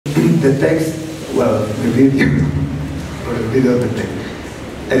the text, well, the video, or the video, the text,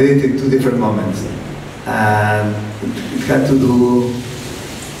 I did it in two different moments. And it had to do,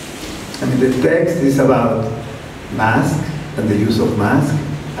 I mean, the text is about mask and the use of mask,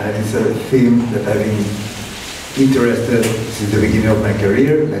 and it's a theme that I've been interested since the beginning of my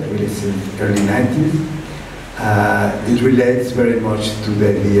career, like really since early 90s. It relates very much to the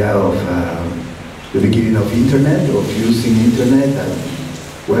idea of the beginning of internet, of using internet and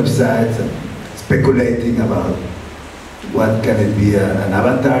websites, and speculating about what can it be an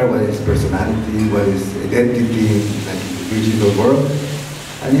avatar, what is personality, what is identity, like in the digital world.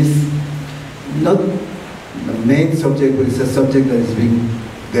 And it's not the main subject, but it's a subject that has been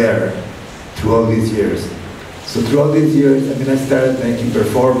there through all these years. So through all these years, I mean, I started making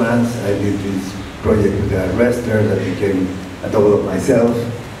performance. I did this project with the wrestler that became a double of myself.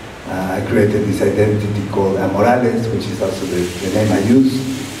 I created this identity called Amorales, which is also the name I use.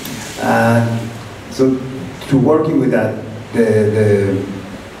 So through working with that,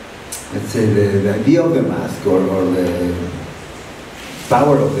 let's say the idea of the mask, or the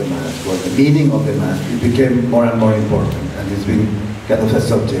power of the mask, or the meaning of the mask, it became more and more important, and it's been kind of a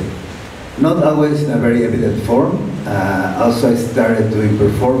subject. Not always in a very evident form. Also, I started doing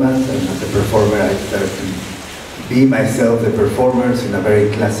performance, and as a performer, I started to be myself the performers in a very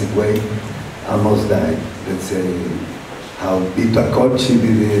classic way, almost like, let's say, how Vito Acocci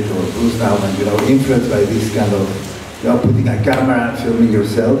did it, or Bruce Nauman, you know, influenced by this kind of, you know, putting a camera and filming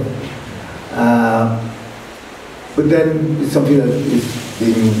yourself. But then it's something that is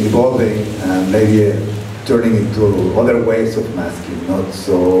been evolving and maybe turning into other ways of masking, not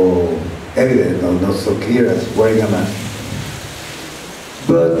so evident or not so clear as wearing a mask.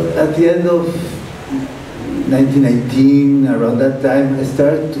 But at the end of 1918, around that time, I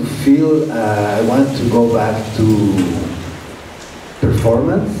started to feel I wanted to go back to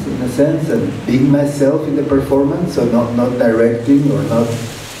performance, in a sense, and being myself in the performance, so not directing or not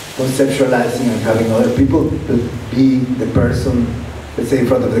conceptualizing and having other people, but be the person, let's say, in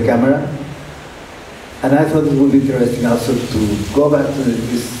front of the camera. And I thought it would be interesting also to go back to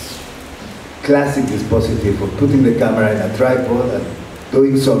this classic dispositive of putting the camera in a tripod and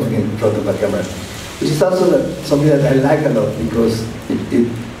doing something in front of a camera, which is also something that I like a lot, because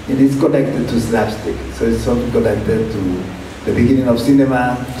it is connected to slapstick. So it's something connected to the beginning of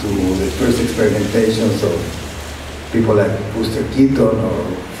cinema, to the first experimentations of people like Buster Keaton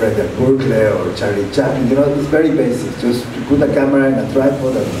or Fred Burkle or Charlie Chaplin. You know, it's very basic. Just you put a camera in a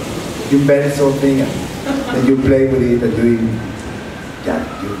tripod and you bend something and then you play with it and you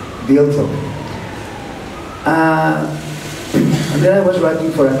build something. And then I was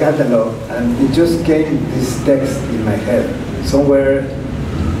writing for a catalog, and it just came this text in my head. Somewhere,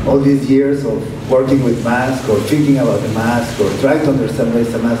 all these years of working with mask, or thinking about the mask, or trying to understand what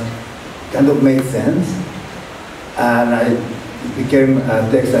is a mask, kind of made sense. And it became a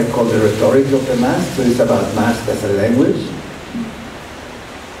text I call the Rhetoric of the Mask, so it's about mask as a language.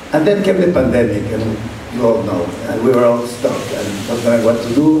 And then came the pandemic, and you all know, and we were all stuck and not knowing what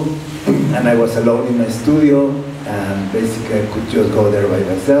to do. And I was alone in my studio, and basically I could just go there by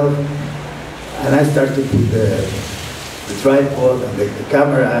myself. And I started to put the tripod and the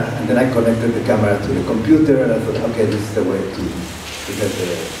camera, and then I connected the camera to the computer, and I thought, okay, this is the way to get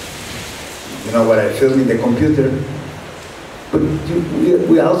the, you know, what I film in the computer. But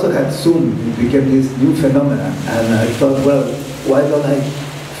we also had Zoom. It became this new phenomenon, and I thought, well, why don't I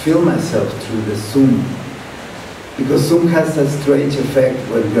film myself through the Zoom? Because Zoom has a strange effect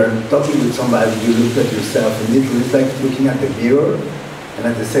when you're talking with somebody, you look at yourself, and it's like looking at the mirror, and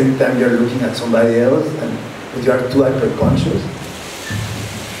at the same time you're looking at somebody else, but you are too hyper-conscious.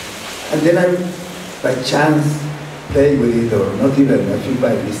 And then I, by chance, playing with it, or not even, I think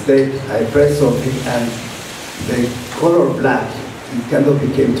by mistake, I pressed something, and the color black, it kind of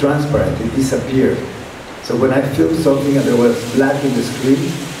became transparent, it disappeared. So when I filmed something and there was black in the screen,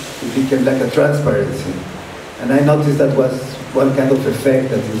 it became like a transparency. And I noticed that was one kind of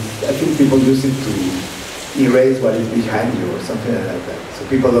effect that is, I think people use it to erase what is behind you or something like that. So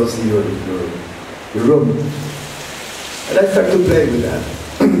people don't see your room. And I started to play with that.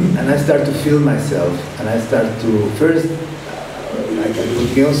 And I started to film myself. And I started to, first, I can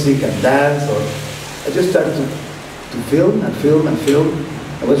put music and dance, or I just started to film and film and film.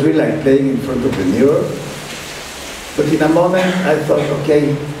 I was really like playing in front of the mirror. But in a moment, I thought,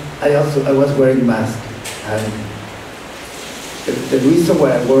 okay, I was wearing mask. And the reason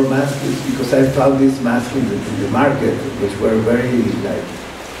why I wore masks is because I found these masks in the market, which were very like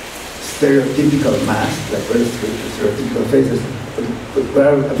stereotypical masks, like very stereotypical faces, but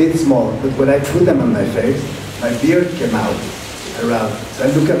were a bit small. But when I put them on my face, my beard came out. around. So I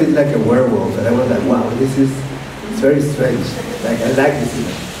look a bit like a werewolf, and I was like, wow, it's very strange. Like, I like this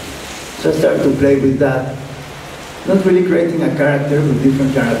image. So I started to play with that, not really creating a character with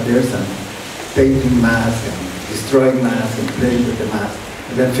different characters and painting masks and destroying masks and playing with the mask,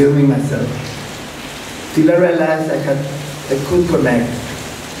 and then filming myself. Till I realized I could connect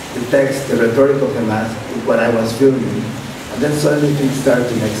the text, the rhetoric of the mask, with what I was filming. And then suddenly things started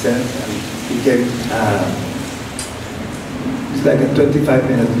to make sense and it became, it's like a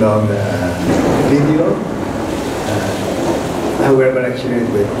 25-minute long video. Now we're going to share it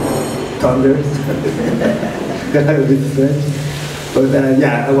with thunders. Gonna be a bit strange. But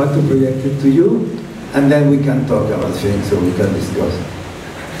yeah, I want to project it to you, and then we can talk about things so we can discuss.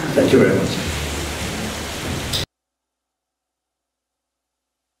 Thank you very much.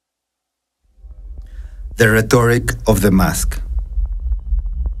 The rhetoric of the mask.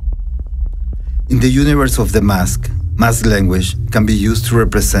 In the universe of the mask language can be used to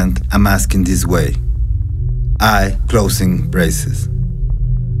represent a mask in this way. Eye closing braces.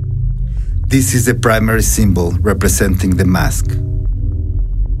 This is the primary symbol representing the mask.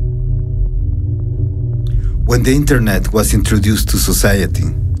 When the internet was introduced to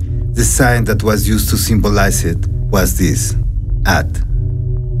society, the sign that was used to symbolize it was this, @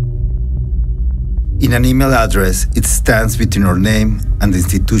 In an email address, it stands between our name and the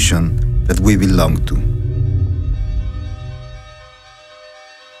institution that we belong to.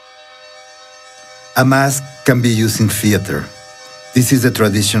 A mask can be used in theater. This is the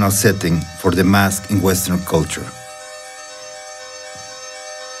traditional setting for the mask in Western culture.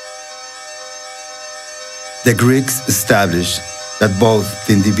 The Greeks established that both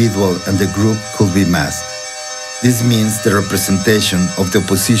the individual and the group could be masked. This means the representation of the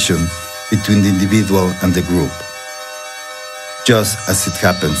opposition between the individual and the group, just as it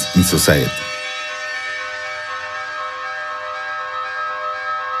happens in society.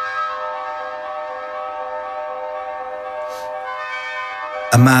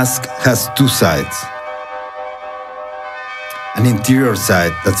 A mask has two sides. An interior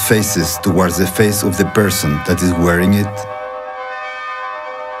side that faces towards the face of the person that is wearing it,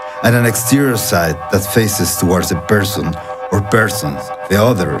 and an exterior side that faces towards the person or persons, the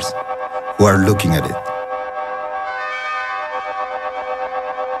others, who are looking at it.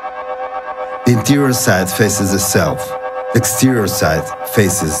 The interior side faces the self, the exterior side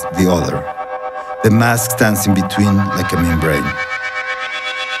faces the other. The mask stands in between like a membrane.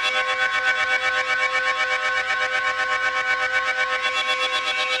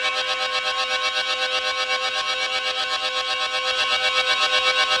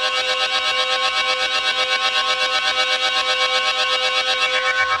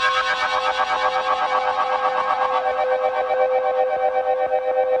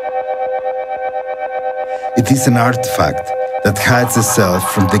 It is an artifact that hides the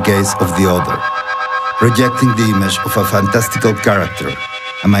self from the gaze of the other, projecting the image of a fantastical character,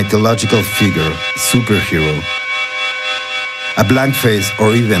 a mythological figure, a superhero, a blank face,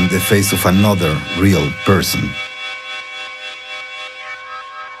 or even the face of another real person.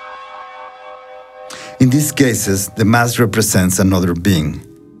 In these cases, the mask represents another being,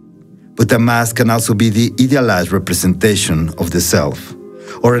 but a mask can also be the idealized representation of the self,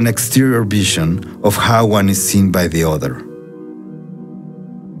 or an exterior vision of how one is seen by the other.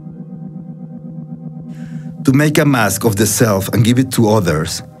 To make a mask of the self and give it to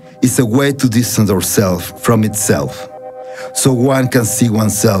others is a way to distance ourselves from itself, so one can see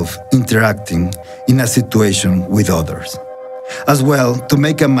oneself interacting in a situation with others. As well, to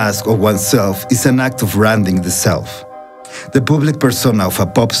make a mask of oneself is an act of branding the self. The public persona of a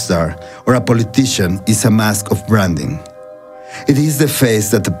pop star or a politician is a mask of branding. It is the face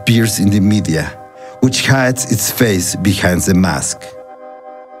that appears in the media, which hides its face behind the mask.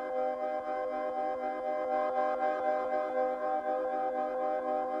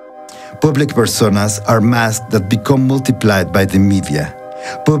 Public personas are masks that become multiplied by the media.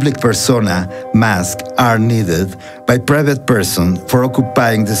 Public persona masks are needed by private persons for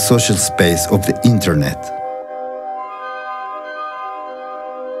occupying the social space of the internet.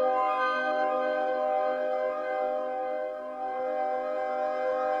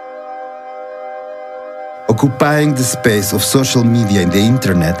 Occupying the space of social media in the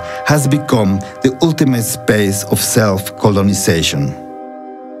internet has become the ultimate space of self-colonization.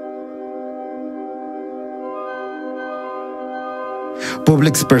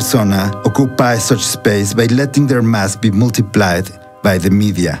 Public persona occupy such space by letting their mask be multiplied by the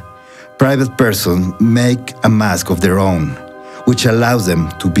media. Private persons make a mask of their own, which allows them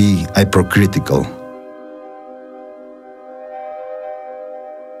to be hypocritical.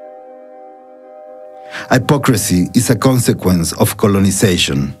 Hypocrisy is a consequence of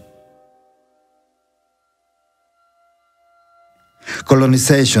colonization.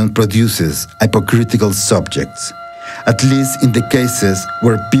 Colonization produces hypocritical subjects, at least in the cases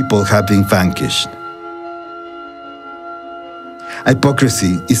where people have been vanquished.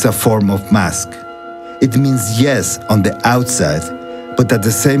 Hypocrisy is a form of mask. It means yes on the outside, but at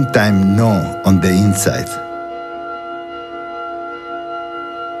the same time no on the inside.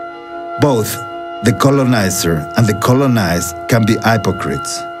 Both the colonizer and the colonized can be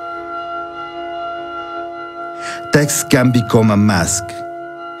hypocrites. Text can become a mask,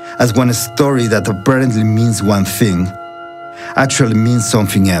 as when a story that apparently means one thing actually means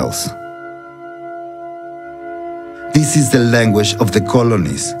something else. This is the language of the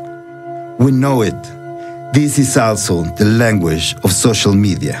colonies. We know it. This is also the language of social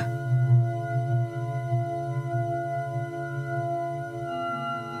media.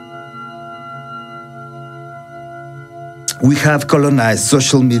 We have colonized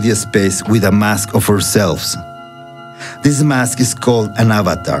social media space with a mask of ourselves. This mask is called an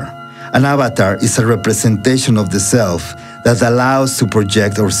avatar. An avatar is a representation of the self that allows to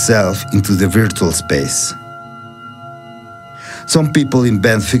project ourselves into the virtual space. Some people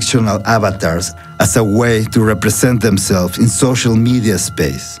invent fictional avatars as a way to represent themselves in social media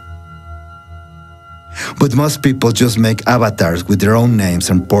space. But most people just make avatars with their own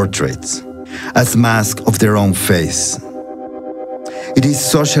names and portraits, as masks of their own face. It is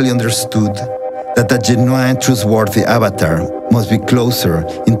socially understood that a genuine, trustworthy avatar must be closer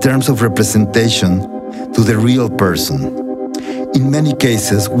in terms of representation to the real person. In many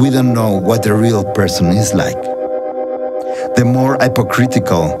cases, we don't know what the real person is like. The more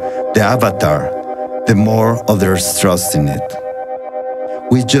hypocritical the avatar, the more others trust in it.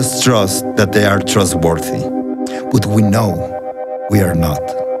 We just trust that they are trustworthy, but we know we are not.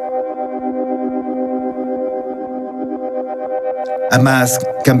 A mask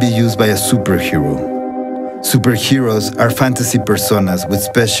can be used by a superhero. Superheroes are fantasy personas with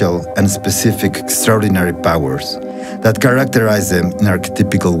special and specific extraordinary powers that characterize them in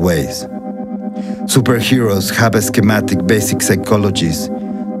archetypical ways. Superheroes have a schematic basic psychologies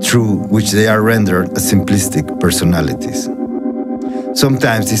through which they are rendered as simplistic personalities.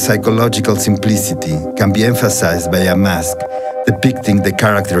 Sometimes this psychological simplicity can be emphasized by a mask depicting the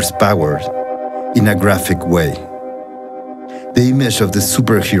character's powers in a graphic way. The image of the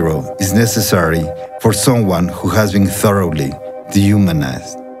superhero is necessary for someone who has been thoroughly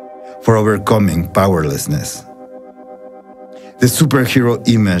dehumanized, for overcoming powerlessness. The superhero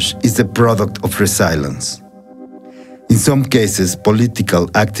image is the product of resilience. In some cases, political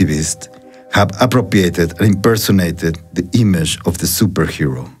activists have appropriated and impersonated the image of the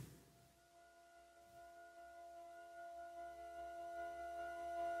superhero.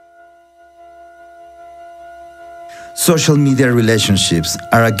 Social media relationships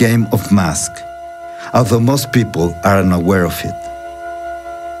are a game of mask, although most people are unaware of it.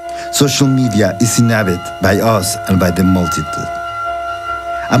 Social media is inhabited by us and by the multitude.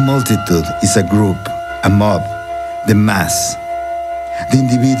 A multitude is a group, a mob, the mass. The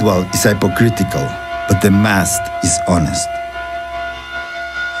individual is hypocritical, but the mass is honest.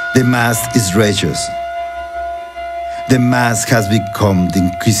 The mass is righteous. The mass has become the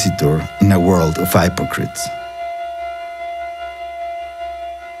inquisitor in a world of hypocrites.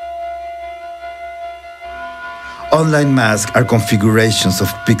 Online masks are configurations of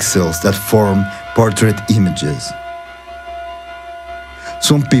pixels that form portrait images.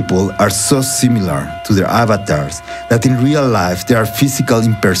 Some people are so similar to their avatars that in real life they are physical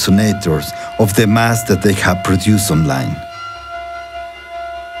impersonators of the mask that they have produced online.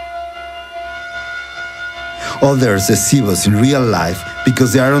 Others deceive us in real life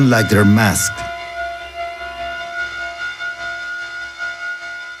because they are unlike their mask.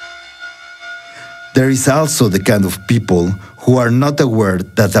 There is also the kind of people who are not aware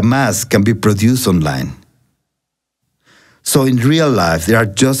that a mask can be produced online. So in real life, they are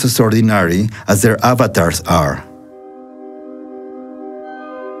just as ordinary as their avatars are.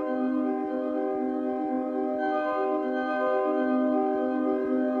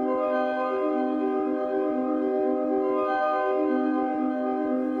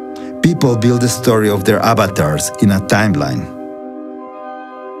 People build the story of their avatars in a timeline.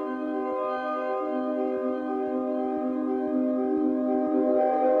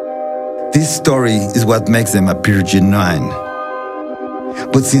 This story is what makes them appear genuine.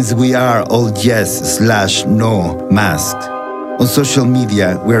 But since we are all yes/no masked, on social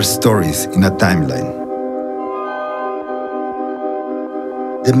media we are stories in a timeline.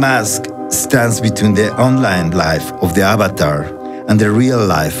 The mask stands between the online life of the avatar and the real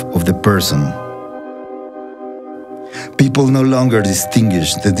life of the person. People no longer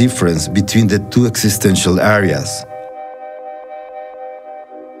distinguish the difference between the two existential areas.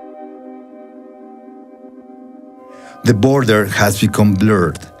 The border has become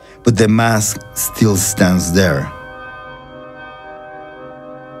blurred, but the mask still stands there.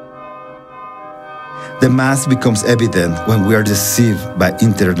 The mask becomes evident when we are deceived by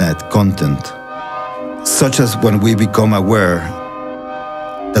internet content, such as when we become aware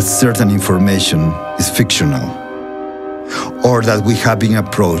that certain information is fictional, or that we have been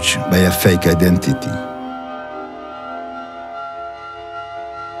approached by a fake identity.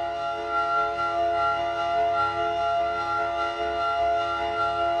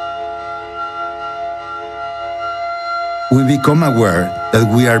 We become aware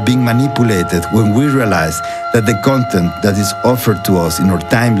that we are being manipulated when we realize that the content that is offered to us in our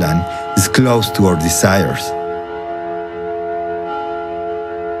timeline is close to our desires.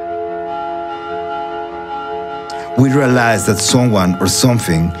 We realize that someone or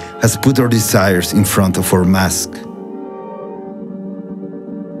something has put our desires in front of our mask.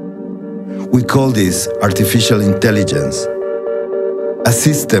 We call this artificial intelligence. A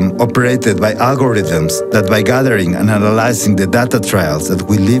system operated by algorithms that, by gathering and analyzing the data trails that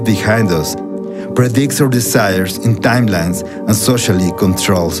we leave behind us, predicts our desires in timelines and socially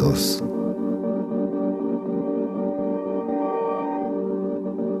controls us.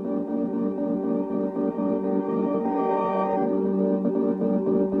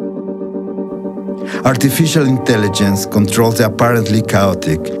 Artificial intelligence controls the apparently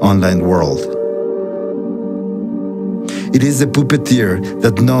chaotic online world. It is the puppeteer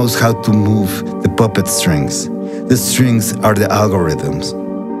that knows how to move the puppet strings. The strings are the algorithms.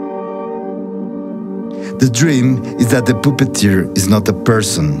 The dream is that the puppeteer is not a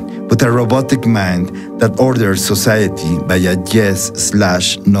person, but a robotic mind that orders society by a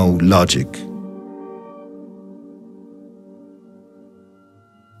yes/no logic.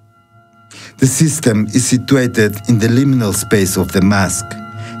 The system is situated in the liminal space of the mask,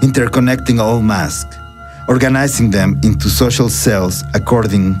 interconnecting all masks, organizing them into social cells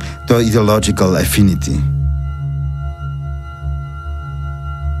according to ideological affinity.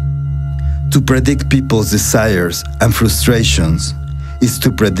 To predict people's desires and frustrations is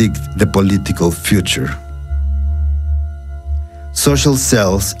to predict the political future. Social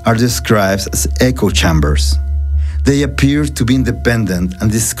cells are described as echo chambers. They appear to be independent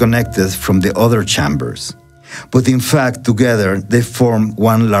and disconnected from the other chambers, but in fact together they form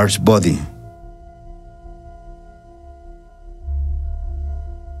one large body.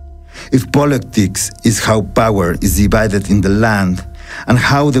 If politics is how power is divided in the land and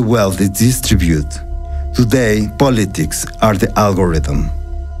how the wealth is distributed, today politics are the algorithm.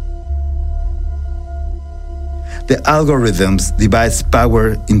 The algorithms divides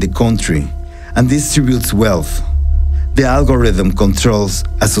power in the country and distributes wealth. The algorithm controls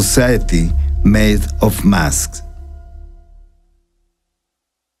a society made of masks.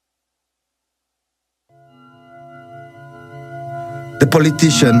 The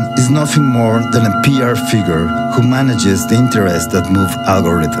politician is nothing more than a PR figure who manages the interests that move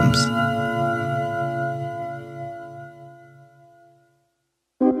algorithms.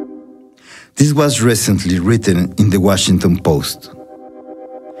 This was recently written in the Washington Post.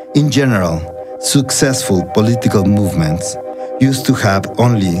 In general, successful political movements used to have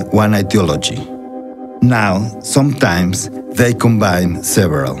only one ideology. Now, sometimes they combine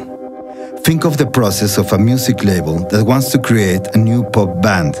several. Think of the process of a music label that wants to create a new pop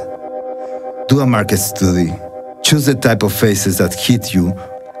band. Do a market study, choose the type of faces that hit you,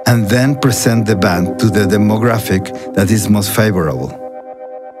 and then present the band to the demographic that is most favorable.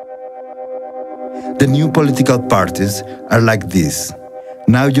 The new political parties are like this.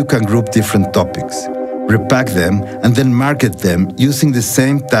 Now you can group different topics, repack them, and then market them using the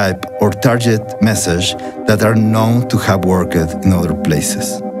same type or target message that are known to have worked in other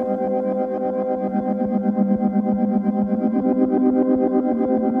places.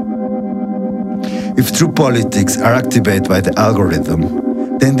 If true politics are activated by the algorithm,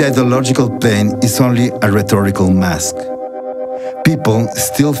 then the ideological plane is only a rhetorical mask. People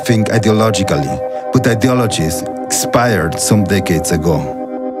still think ideologically, but ideologies expired some decades ago.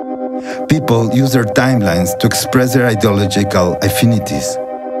 People use their timelines to express their ideological affinities,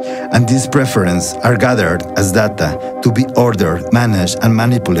 and these preferences are gathered as data to be ordered, managed, and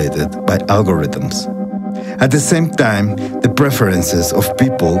manipulated by algorithms. At the same time, the preferences of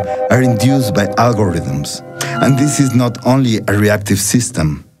people are induced by algorithms, and this is not only a reactive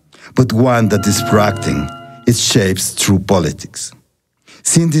system, but one that is proacting. It shapes true politics.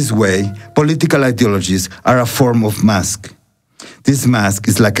 Seen this way, political ideologies are a form of mask. This mask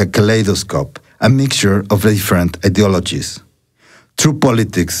is like a kaleidoscope, a mixture of different ideologies. True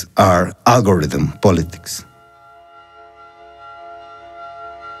politics are algorithm politics.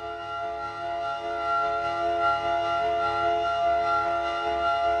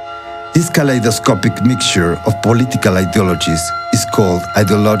 This kaleidoscopic mixture of political ideologies is called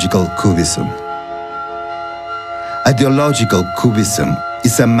ideological cubism. Ideological cubism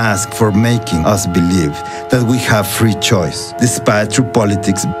is a mask for making us believe that we have free choice, despite true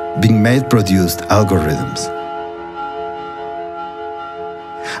politics being mass-produced algorithms.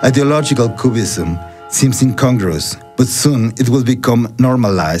 Ideological cubism seems incongruous, but soon it will become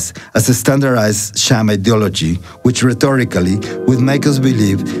normalized as a standardized sham ideology, which rhetorically will make us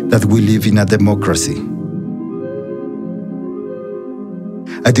believe that we live in a democracy.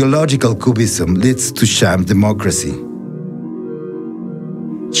 Ideological cubism leads to sham democracy.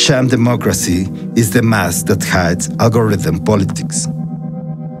 Sham democracy is the mask that hides algorithm politics.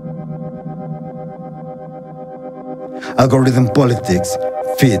 Algorithm politics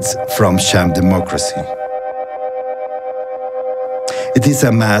feeds from sham democracy. It is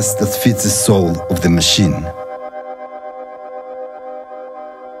a mask that feeds the soul of the machine.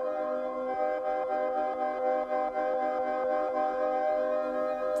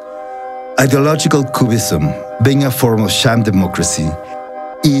 Ideological cubism, being a form of sham democracy,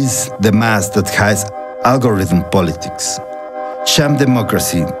 is the mask that hides algorithm politics. Sham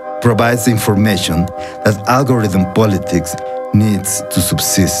democracy provides the information that algorithm politics needs to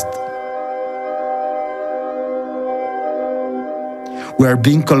subsist. We are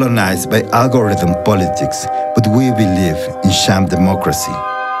being colonized by algorithm politics, but we believe in sham democracy.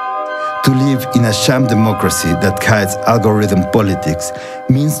 To live in a sham democracy that hides algorithm politics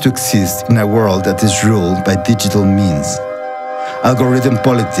means to exist in a world that is ruled by digital means. Algorithm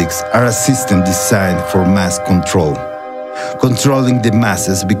politics are a system designed for mass control. Controlling the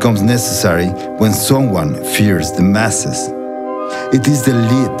masses becomes necessary when someone fears the masses. It is the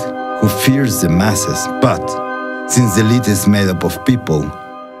elite who fears the masses, but since the elite is made up of people,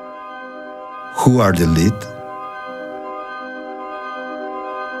 who are the elite?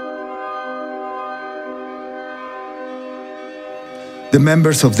 The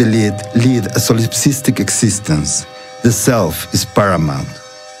members of the elite lead a solipsistic existence. The self is paramount.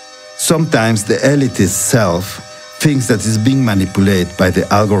 Sometimes the elitist self thinks that it's being manipulated by the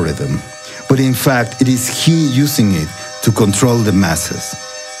algorithm, but in fact it is he using it to control the masses.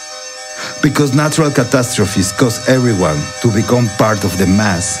 Because natural catastrophes cause everyone to become part of the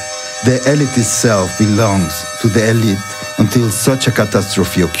mass, the elitist self belongs to the elite until such a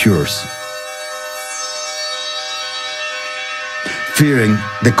catastrophe occurs. Fearing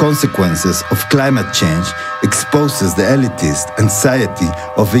the consequences of climate change exposes the elitist anxiety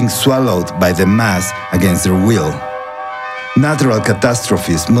of being swallowed by the mass against their will. Natural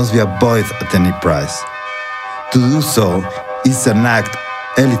catastrophes must be avoided at any price. To do so is an act of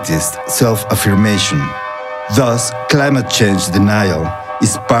elitist self-affirmation. Thus, climate change denial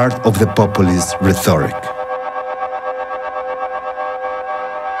is part of the populist rhetoric.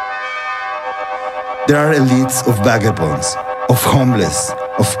 There are elites of vagabonds, of homeless,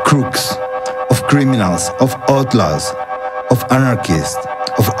 of crooks, of criminals, of outlaws, of anarchists,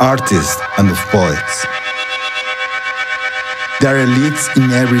 of artists, and of poets. There are elites in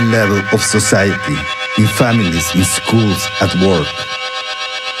every level of society, in families, in schools, at work.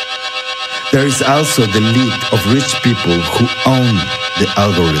 There is also the elite of rich people who own the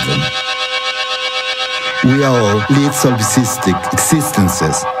algorithm. We all lead solipsistic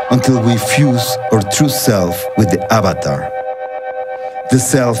existences until we fuse our true self with the avatar. The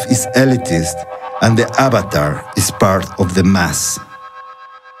self is elitist, and the avatar is part of the mass.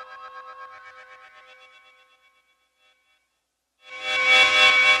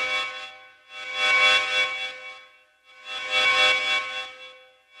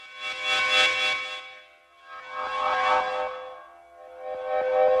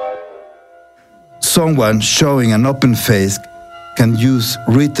 Someone showing an open face can use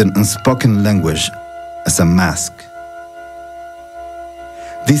written and spoken language as a mask.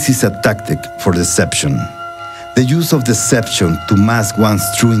 This is a tactic for deception. The use of deception to mask one's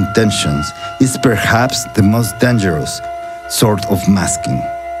true intentions is perhaps the most dangerous sort of masking,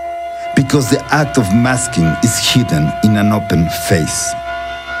 because the act of masking is hidden in an open face.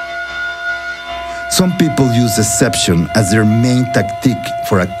 Some people use deception as their main tactic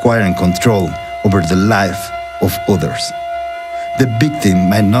for acquiring control over the life of others. The victim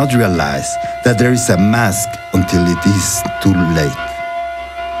might not realize that there is a mask until it is too late.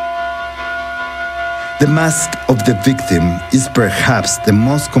 The mask of the victim is perhaps the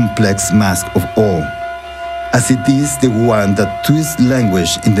most complex mask of all. as it is the one that twists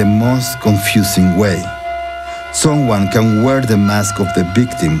language in the most confusing way. Someone can wear the mask of the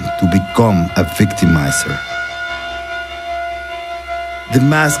victim to become a victimizer. The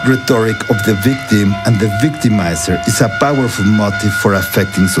mask rhetoric of the victim and the victimizer is a powerful motive for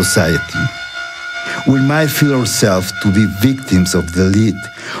affecting society. We might feel ourselves to be victims of the elite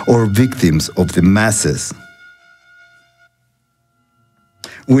or victims of the masses.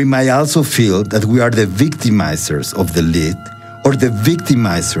 We might also feel that we are the victimizers of the elite or the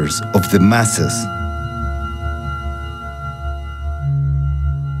victimizers of the masses.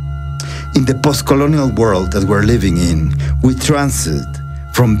 In the post-colonial world that we're living in, we transit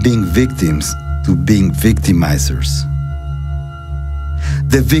from being victims to being victimizers.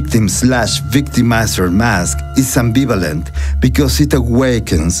 The victim/victimizer mask is ambivalent because it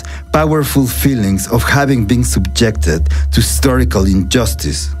awakens powerful feelings of having been subjected to historical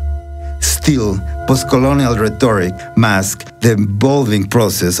injustice. Still, post-colonial rhetoric masks the evolving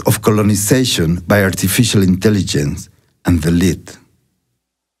process of colonization by artificial intelligence and the elite.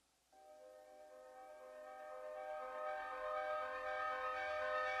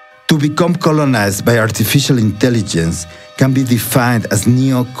 To become colonized by artificial intelligence can be defined as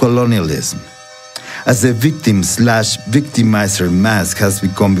neo-colonialism. As the victim/victimizer mask has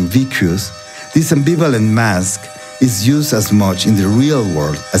become ubiquitous, this ambivalent mask is used as much in the real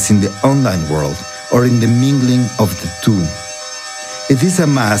world as in the online world or in the mingling of the two. It is a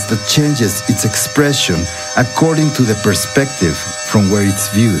mask that changes its expression according to the perspective from where it's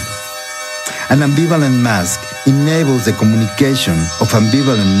viewed. An ambivalent mask enables the communication of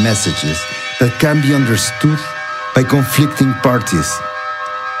ambivalent messages that can be understood by conflicting parties,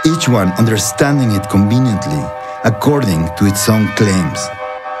 each one understanding it conveniently according to its own claims.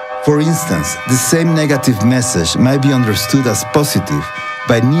 For instance, the same negative message might be understood as positive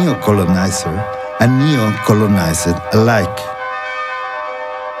by neo-colonizer and neo-colonized alike.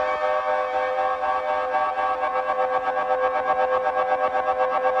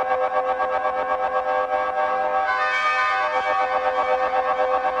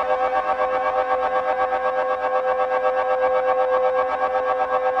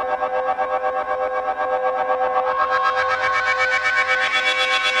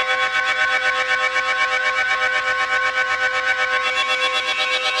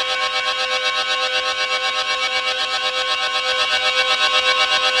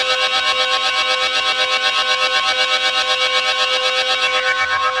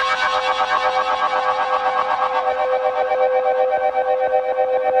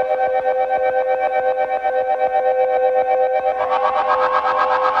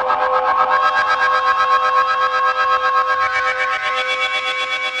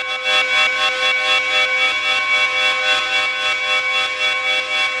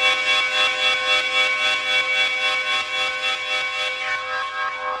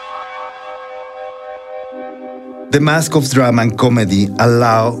 The mask of drama and comedy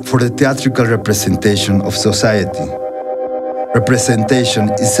allow for the theatrical representation of society. Representation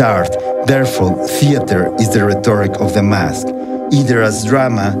is art, therefore theater is the rhetoric of the mask, either as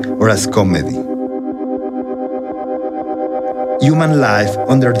drama or as comedy. Human life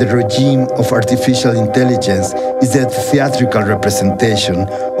under the regime of artificial intelligence is the theatrical representation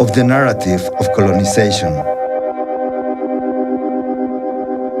of the narrative of colonization.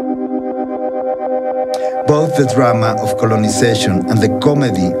 Both the drama of colonization and the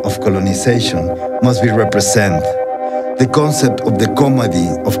comedy of colonization must be represented. The concept of the comedy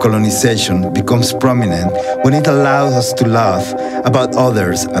of colonization becomes prominent when it allows us to laugh about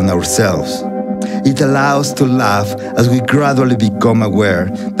others and ourselves. It allows us to laugh as we gradually become aware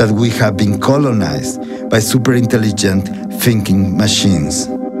that we have been colonized by superintelligent thinking machines.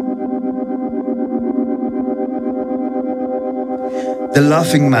 The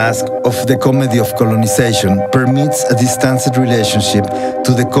laughing mask of the comedy of colonization permits a distanced relationship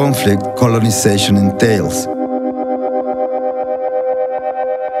to the conflict colonization entails.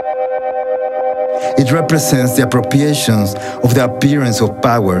 It represents the appropriations of the appearance of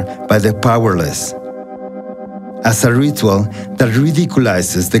power by the powerless, as a ritual that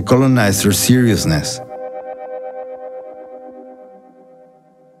ridiculizes the colonizer's seriousness.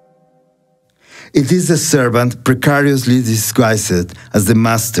 It is the servant precariously disguised as the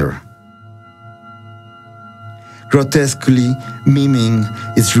master, grotesquely miming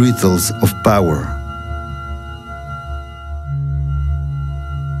its rituals of power.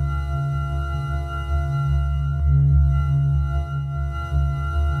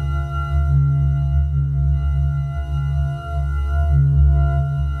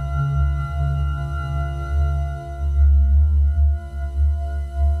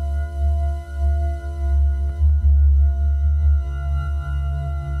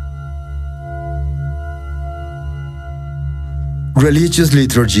 Religious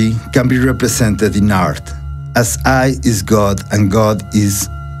liturgy can be represented in art, as I is God and God is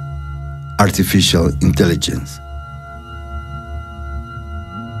artificial intelligence.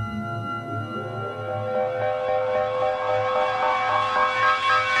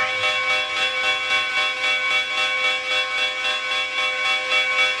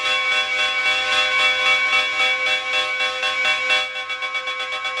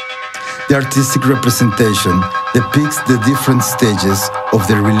 The artistic representation depicts the different stages of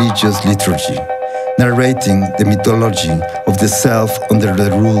the religious liturgy, narrating the mythology of the self under the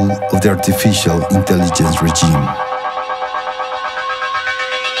rule of the artificial intelligence regime.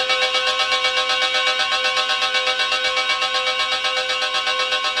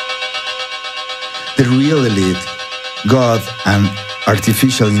 The real elite, God and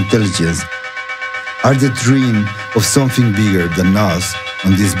artificial intelligence, are the dream of something bigger than us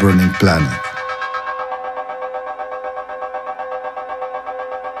on this burning planet.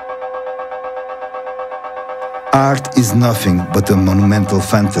 Art is nothing but a monumental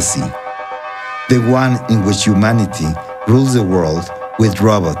fantasy, the one in which humanity rules the world with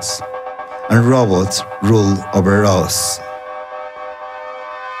robots, and robots rule over us.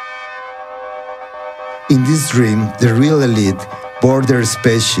 In this dream, the real elite board their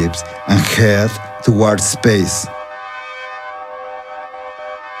spaceships and head towards space.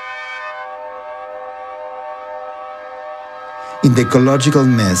 In the ecological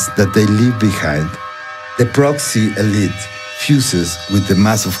mess that they leave behind, the proxy elite fuses with the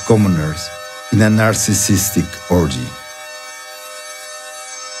mass of commoners in a narcissistic orgy.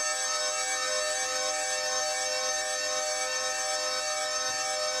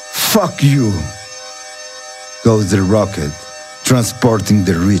 Fuck you, goes the rocket, transporting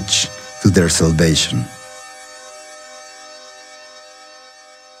the rich to their salvation.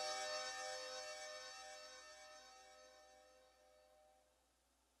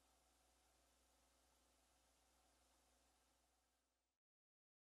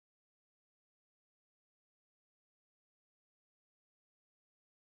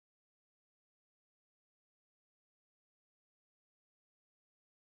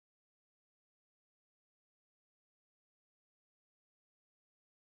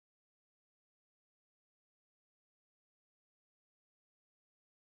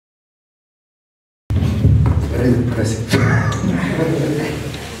 Very impressive.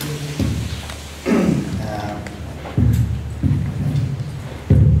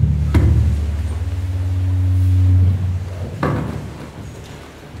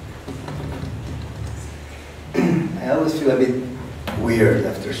 I always feel a bit weird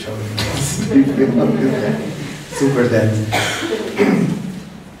after showing this. Super dense.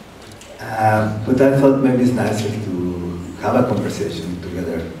 But I thought maybe it's nicer to have a conversation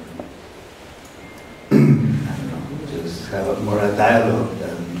together. Have more a dialogue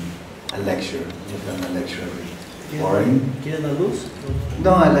than a lecture. You've done a lecture boring. ¿Quieres la luz?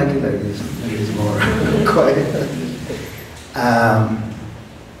 No, I like it like this. Maybe it's more quiet.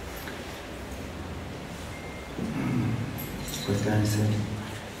 What can I say?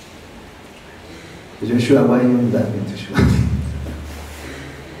 Joshua, why you invite me to show?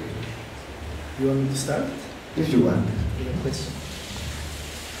 You want me to start? If you want. With a question.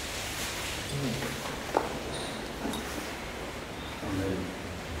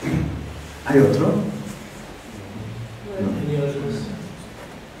 ¿Hay otro? Any others?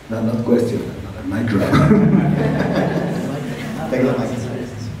 No, not question, not a microphone. Take the microphone.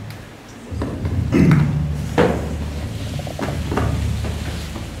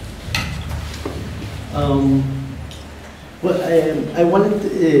 Well, I wanted,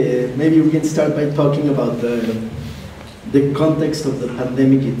 maybe we can start by talking about the context of the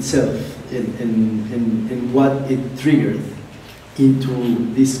pandemic itself and what it triggered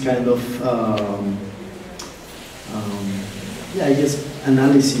into this kind of, yeah, I guess,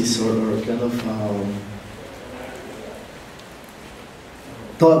 analysis or kind of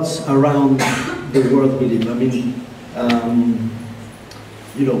thoughts around the world we live. I mean,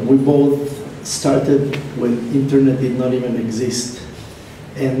 you know, we both started when internet did not even exist,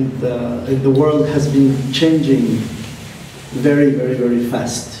 and the world has been changing very, very, very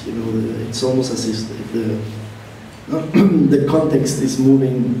fast. You know, it's almost as if the context is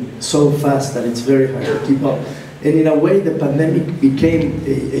moving so fast that it's very hard to keep up. And in a way, the pandemic became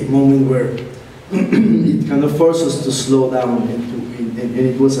a moment where it kind of forced us to slow down, and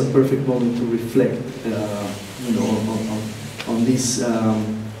it was a perfect moment to reflect, you know, on this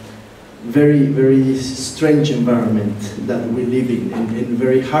very, very strange environment that we live in, and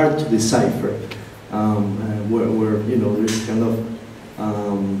very hard to decipher, where you know, there's kind of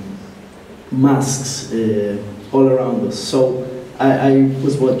masks all around us. So I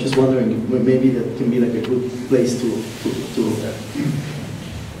was just wondering if maybe that can be like a good place to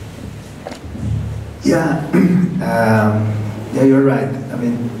Yeah, yeah, you're right. I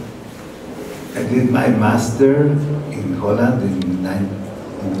mean, I did my master in Holland in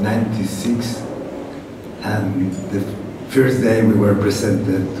 96, and the first day we were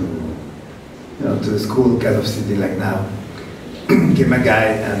presented to the school, kind of sitting like now. Came a guy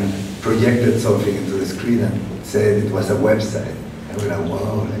and projected something into the screen and said it was a website. I was like,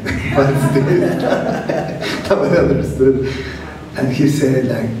 wow, like, what's this? I understood. And he said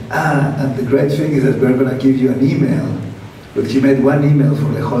like, and the great thing is that we're going to give you an email. But he made one email for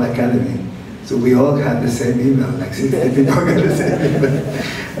the whole academy. So we all had the same email, like 60 people got the same email.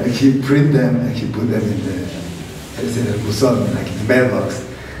 And he printed them and he put them in the buzón, like in the mailbox.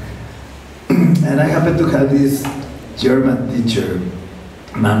 And I happened to have this German teacher,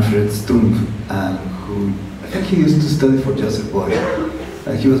 Manfred Stumpf, who I think he used to study for Joseph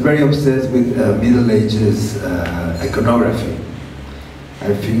Beuys. He was very obsessed with Middle Ages iconography. I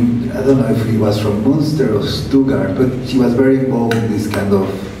don't know if he was from Münster or Stuttgart, but he was very involved in this kind of,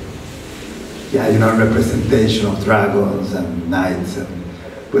 representation of dragons and knights, and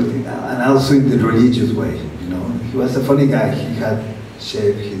also in the religious way. He was a funny guy. He had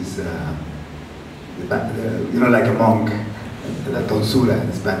shaved his, like a monk, la tonsura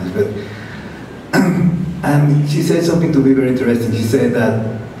in Spanish. But and he said something to me very interesting. He said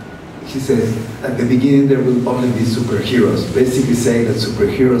at the beginning there will only be superheroes, basically saying that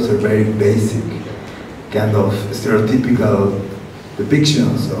superheroes are very basic, kind of stereotypical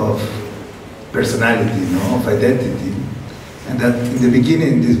depictions of personality, of identity, and that in the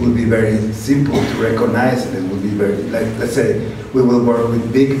beginning this will be very simple to recognize, and it will be very, like, let's say, we will work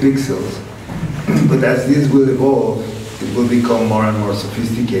with big pixels, but as this will evolve, it will become more and more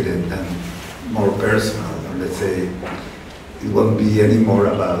sophisticated and more personal, or let's say, it won't be anymore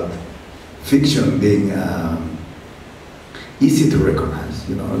about fiction being easy to recognize,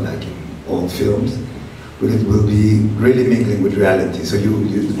 like in old films, but it will be really mingling with reality. So it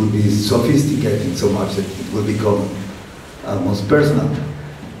will be sophisticated so much that it will become almost personal.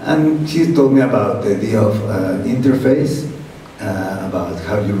 And she told me about the idea of interface, about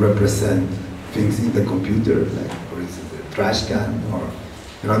how you represent things in the computer, like for instance the trash can, or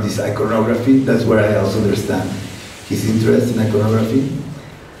this iconography. That's where I also understand his interest in iconography.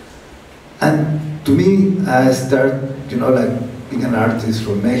 And to me, I started, like being an artist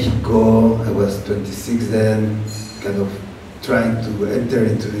from Mexico. I was 26 then, kind of trying to enter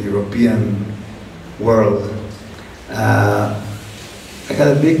into the European world. I had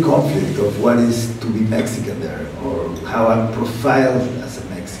a big conflict of what is to be Mexican there, or how I'm profiled as a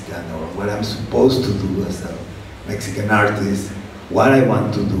Mexican, or what I'm supposed to do as a Mexican artist, what I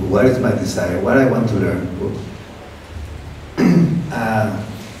want to do, what is my desire, what I want to learn.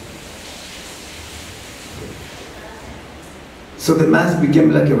 So the mask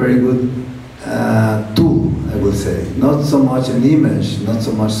became like a very good tool, I will say. Not so much an image, not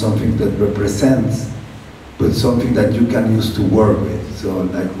so much something that represents, but something that you can use to work with. So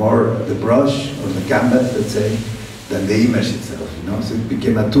like more the brush or the canvas, let's say, than the image itself, So it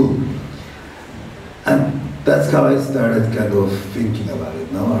became a tool. And that's how I started kind of thinking about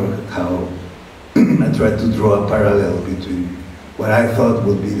it, or how I tried to draw a parallel between what I thought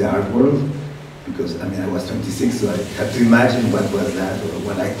would be the art world, because I was 26, so I had to imagine what was that, or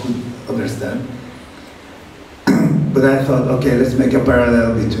what I could understand. But I thought, okay, let's make a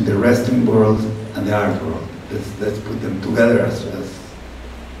parallel between the wrestling world and the art world. Let's put them together as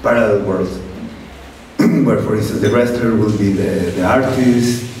parallel worlds, where, for instance, the wrestler will be the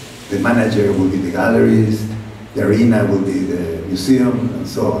artist, the manager will be the gallerist, the arena will be the museum, and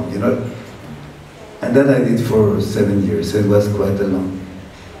so on, And that I did for 7 years, so it was quite a long.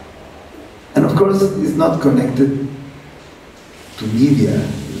 And of course, it's not connected to media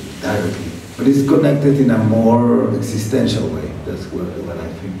directly, but it's connected in a more existential way. That's what I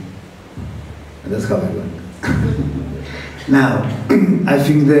think. And that's how I went. Now, I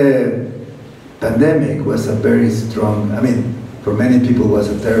think the pandemic was a very strong, for many people it was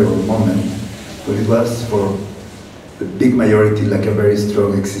a terrible moment, but it was for the big majority like a very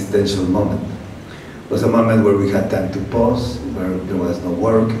strong existential moment. It was a moment where we had time to pause, where there was no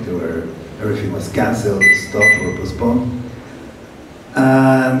work, everything was cancelled, stopped, or postponed.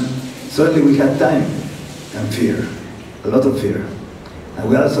 And suddenly we had time and fear, a lot of fear. And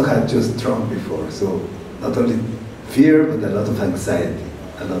we also had just Trump before, so not only fear, but a lot of anxiety,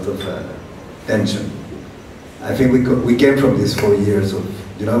 a lot of tension. I think we came from these 4 years of,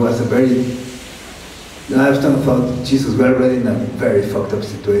 it was a very, I often thought, Jesus, we're already in a very fucked up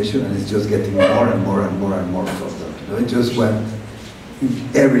situation, and it's just getting more and more and more and more fucked up. It just went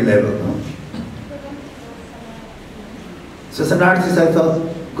every level, no? So as an artist, I thought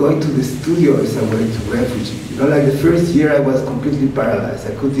going to the studio is a way to refugee. You know, like the first year I was completely paralyzed.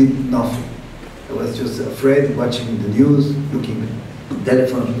 I could do nothing. I was just afraid, watching the news, looking at the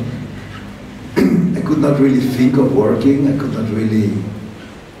telephone. I could not really think of working. I could not really.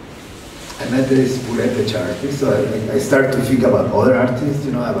 I met this Durante artist, so I started to think about other artists,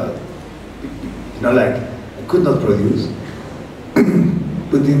 you know, like I could not produce.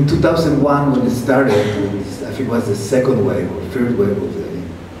 But in 2001, when it started, I think it was the second wave or third wave of the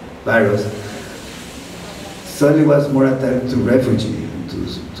virus, suddenly was more attempt to refugee,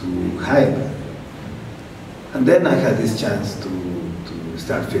 to hide. And then I had this chance to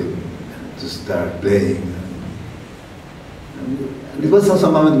start filming, to start playing. And it was also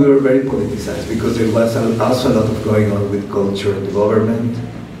a moment we were very politicized because there was also a lot of going on with culture and the government.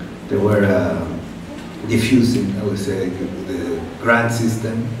 They were diffusing, I would say, the grant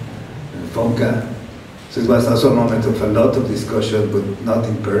system, FONCA. So it was also a moment of a lot of discussion, but not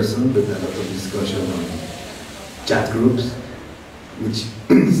in person, but a lot of discussion on chat groups, which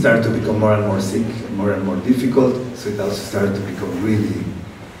started to become more and more sick, more and more difficult. So it also started to become really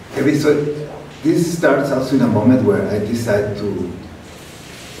heavy. So this starts also in a moment where I decided to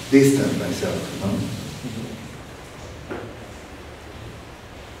distance myself, you know?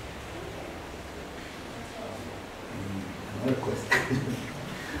 Another question.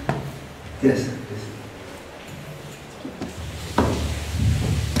 Yes.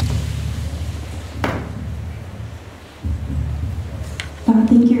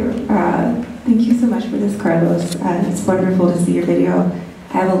 Thank you so much for this, Carlos. It's wonderful to see your video.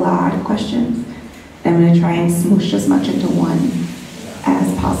 I have a lot of questions. I'm going to try and smoosh as much into one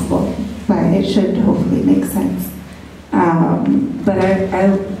as possible, but it should hopefully make sense. But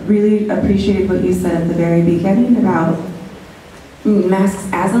I really appreciated what you said at the very beginning about masks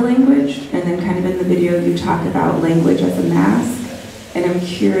as a language, and then kind of in the video you talk about language as a mask. And I'm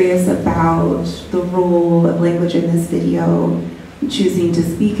curious about the role of language in this video, choosing to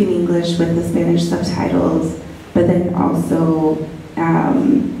speak in English with the Spanish subtitles, but then also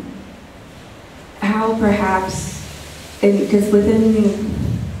how perhaps, because within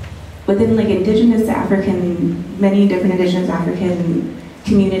like indigenous African, many different indigenous African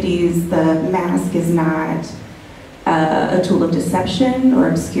communities, the mask is not a tool of deception or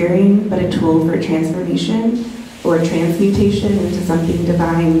obscuring, but a tool for transformation or transmutation into something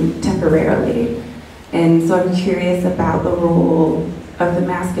divine temporarily. And so I'm curious about the role of the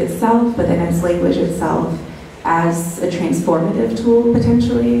mask itself, but then its language itself as a transformative tool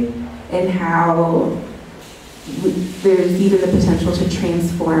potentially, and how there's even the potential to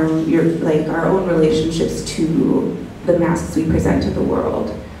transform our own relationships to the masks we present to the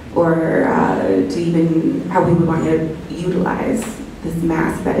world, or to even how we would want to utilize this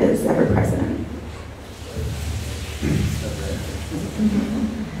mask that is ever present.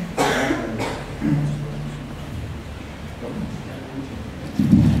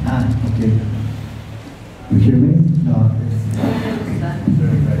 Okay. You hear me? No.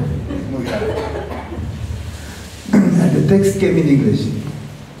 And the text came in English,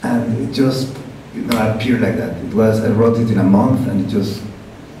 and it just appeared like that. I wrote it in a month, and it just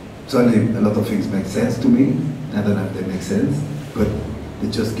suddenly a lot of things make sense to me. I don't know if they make sense, but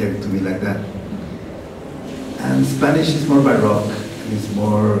it just came to me like that. And Spanish is more baroque. It's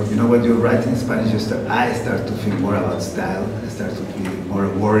more, when you write in Spanish, I start to think more about style. I start to be more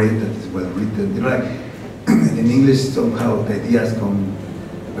worried that it's well written. In English, somehow the ideas come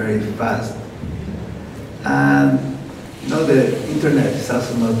very fast. And the internet is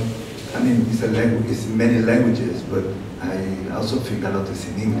also not, it's a language, it's many languages, but I also think a lot is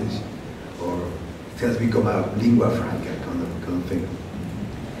in English, or it has become a lingua franca kind of thing.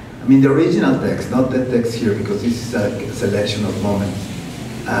 The original text, not the text here, because this is a selection of moments.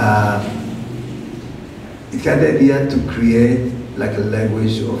 It had the idea to create like a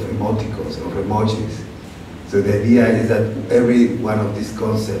language of emoticons, of emojis. So the idea is that every one of these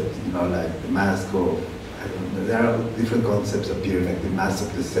concepts, like the mask of, I don't know, there are different concepts appear, like the mask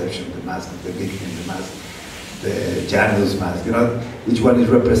of deception, the mask of the victim, the Janus mask, each one is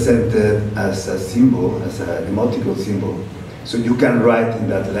represented as a symbol, as an emoticon symbol. So you can write in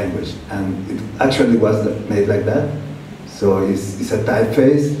that language, and it actually was made like that. So it's a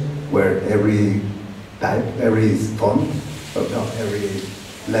typeface where every type, every font, every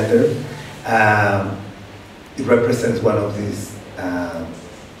letter, it represents one of these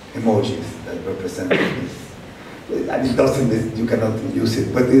emojis that represent this. And it doesn't, you cannot use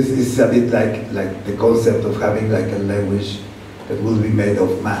it, but it's a bit like the concept of having like a language that will be made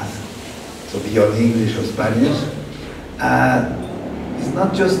of masks. So beyond English or Spanish.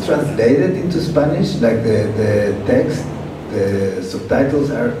 not just translated into Spanish, like the text, the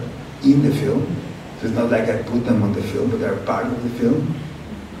subtitles are in the film. So it's not like I put them on the film, but they're part of the film.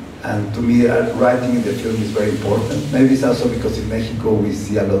 And to me, writing in the film is very important. Maybe it's also because in Mexico we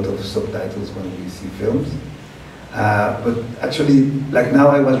see a lot of subtitles when we see films. But actually, like now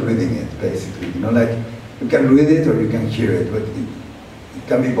I was reading it, basically. You know, like you can read it or you can hear it, but it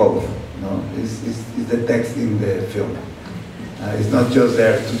can be both. You know? It's the text in the film. It's not just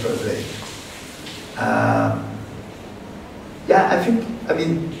there to translate. Yeah, I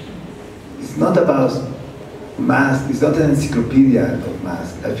mean, it's not about mask, it's not an encyclopedia of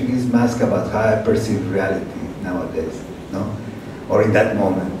mask. I think it's mask about how I perceive reality nowadays, no? Or in that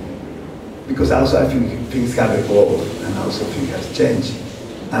moment. Because also I think things have evolved and also things have changed.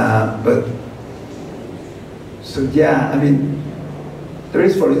 So yeah, I mean, there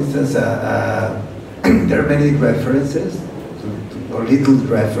is, for instance, there are many references, or little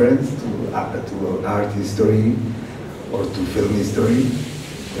reference to art history or to film history.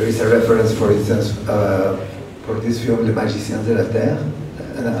 There is a reference, for instance, for this film, Les Magiciens de la Terre,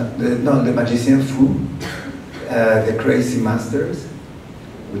 no, Les Magiciens Fous, The Crazy Masters,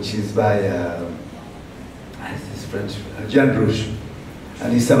 which is by this French, Jean Rouge,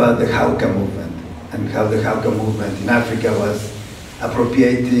 and it's about the Hauka movement, and how the Hauka movement in Africa was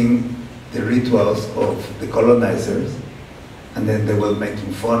appropriating the rituals of the colonizers, and then they were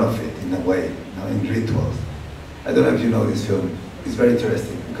making fun of it in a way, you know, in rituals. I don't know if you know this film. It's very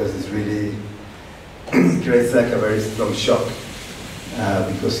interesting because it's really, it creates like a very strong shock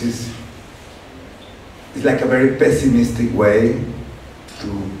because it's like a very pessimistic way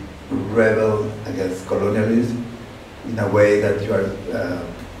to rebel against colonialism in a way that you are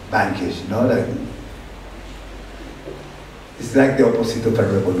vanquished, you know, like it's like the opposite of a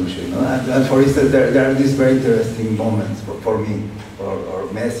revolution, you know? And for instance, there are these very interesting moments for me, or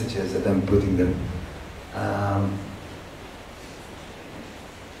messages that I'm putting them.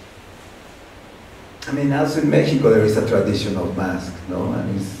 I mean, also in Mexico there is a tradition of masks, no?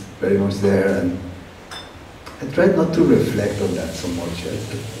 And it's very much there, and I tried not to reflect on that so much.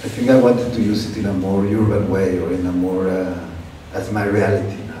 I think I wanted to use it in a more urban way, or in a more, as my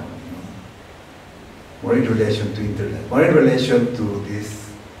reality now, you know? More in relation to internet, more in relation to this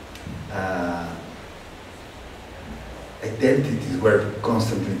identities we're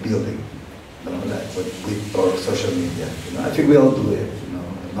constantly building, you know, like with our social media. You know? I think we all do it, you know,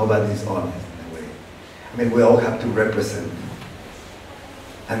 nobody's honest. I mean, we all have to represent.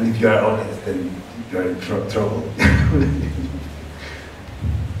 And if you are honest, then you are in trouble. I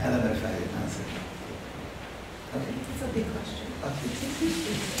don't know if I answered. Okay. It's a big question. Okay.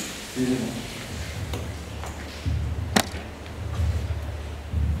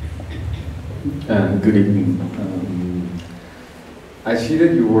 Good evening. I see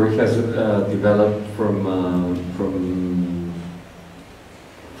that your work has developed from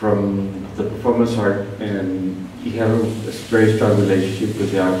the performance art, and you have a very strong relationship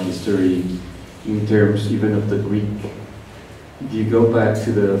with the art history in terms even of the Greek. If you go back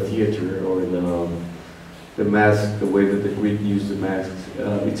to the theater or the mask, the way that the Greek used the masks,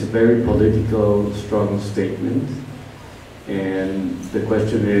 it's a very political, strong statement. And the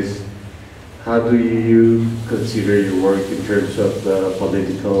question is, how do you consider your work in terms of the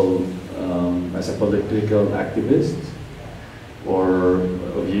political, as a political activist? Or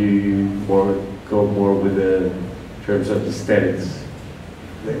do you go more with the terms of aesthetics?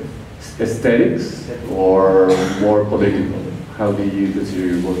 Aesthetics or more political? How do you consider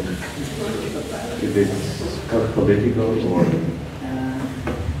your work? If it's political or? I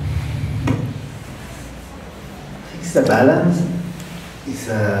think it's a balance. It's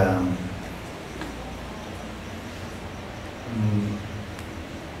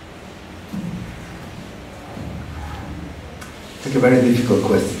it's like a very difficult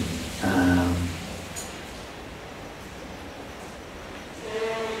question.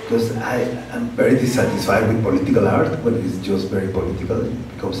 Because I am very dissatisfied with political art when it's just very political.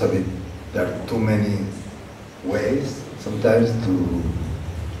 It becomes a bit, there are too many ways sometimes to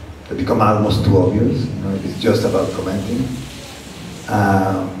become almost too obvious. You know, it's just about commenting.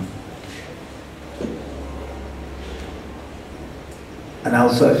 And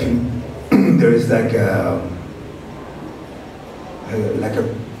also I think there is like a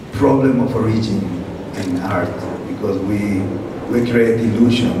problem of origin in art, because we create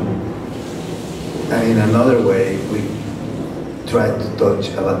illusion, and in another way we try to touch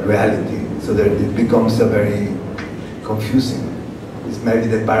about reality, so that it becomes a very confusing. It's maybe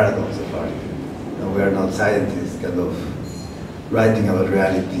the paradox of art. You know, we are not scientists kind of writing about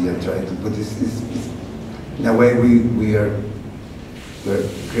reality and trying to put this in a way we are We're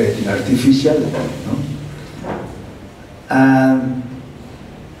creating artificiality, no? And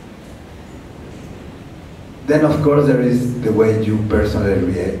then, of course, there is the way you personally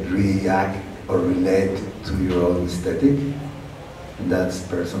react or relate to your own aesthetic. And that's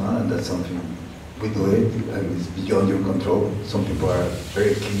personal, and that's something we do it, and it's beyond your control. Some people are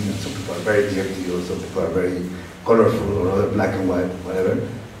very clean, and some people are very dirty, or some people are very colorful, or other black and white, whatever.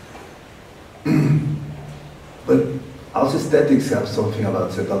 But also aesthetics have something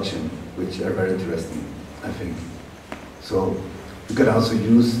about seduction, which are very interesting, I think. So you can also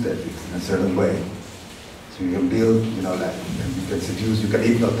use aesthetics in a certain way. So you can build, you know, like, you can seduce, you can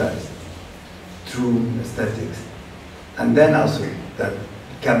hypnotize through aesthetics. And then also that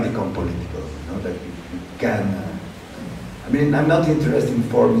can become political, you know, that you can, I mean, I'm not interested in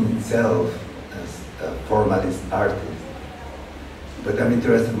forming itself as a formalist artist, but I'm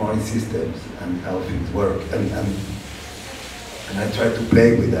interested more in systems and how things work, and I try to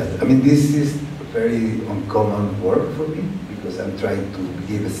play with that. I mean, this is a very uncommon work for me, because I'm trying to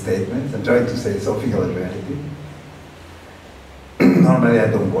give a statement, I'm trying to say something about reality. Normally I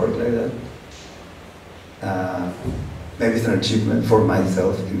don't work like that. Maybe it's an achievement for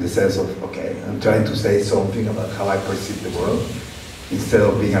myself in the sense of, okay, I'm trying to say something about how I perceive the world, instead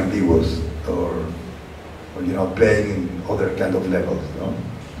of being ambiguous or you know, playing in other kind of levels, you know?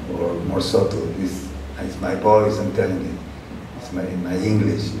 Or more subtle. It's my voice, I'm telling it. It's my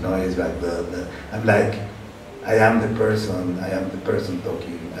English, you know, it's like I'm like, I am the person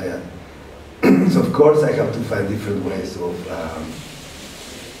talking. So of course I have to find different ways of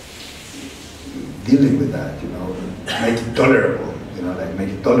dealing with that, you know, make it tolerable, you know, like make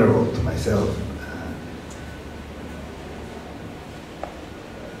it tolerable to myself.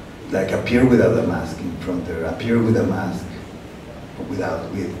 Like appear without a mask in front there, appear with a mask,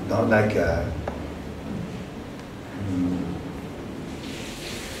 not like a,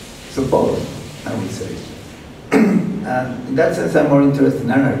 so both, I would say. And in that sense I'm more interested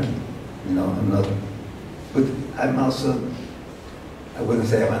in anarchy, you know, I'm not, but I'm also, I wouldn't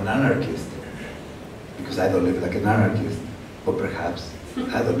say I'm an anarchist, because I don't live like an anarchist, or perhaps,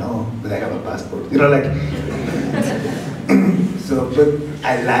 I don't know, but I have a passport, you know, like, so, but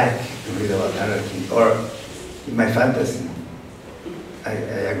I like to read about anarchy, or in my fantasy, I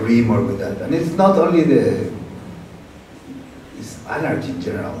agree more with that. And it's not only it's anarchy in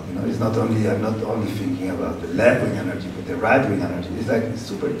general, you know, it's not only, I'm not only thinking about the left-wing anarchy, but the right-wing anarchy. It's like, it's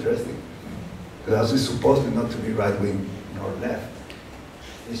super interesting. Because also it's supposed to not to be right-wing nor left.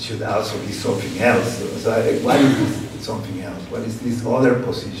 It should also be something else. So why is this something else? What is this other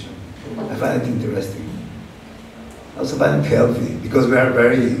position? I find it interesting. I also find it healthy, because we are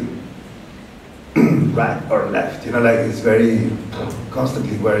very right or left, you know, like it's very,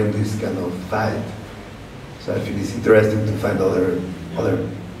 constantly we're in this kind of fight. So I think it's interesting to find other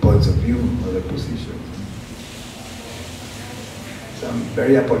points of view, other positions. So I'm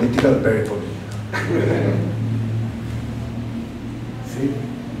very apolitical, very political. See?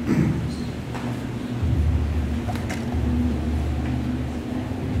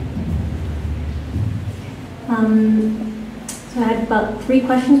 So I had about 3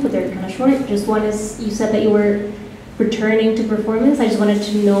 questions, but they're kind of short. Just one is, you said that you were returning to performance. I just wanted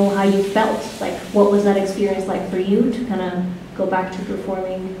to know how you felt. Like, what was that experience like for you to kind of go back to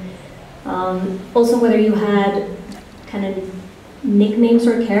performing? Also, whether you had kind of nicknames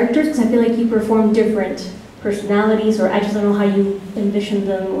or characters, because I feel like you perform different personalities, or I just don't know how you envision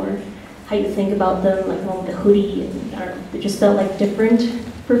them or how you think about them, like the one with the hoodie, and I don't know, they just felt like different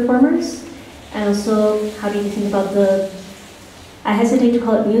performers. And also, how do you think about the, I hesitate to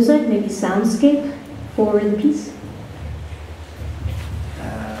call it music, maybe soundscape for the piece?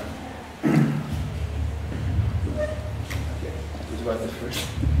 Which was the first?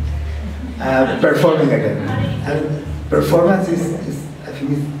 Performing again. And performance is, I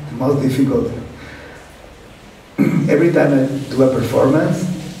think, is the most difficult. Every time I do a performance,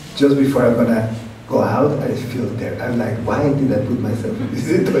 just before I'm gonna go out, I feel there. I'm like, why did I put myself in this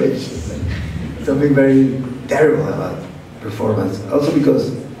situation? Like, something very terrible about performance. Also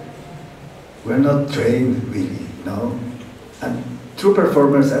because we're not trained really, you know? And true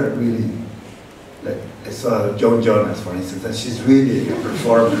performers are really, like, I saw Joan Jonas, for instance, and she's really a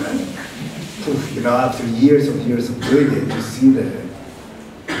performer. And, you know, after years of doing it, you see the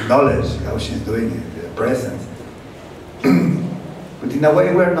knowledge, how she's doing it, the presence. But in a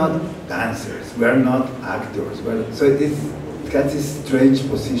way, we're not dancers, we're not actors. So it has this strange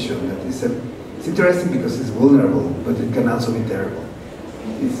position that is it's interesting because it's vulnerable, but it can also be terrible.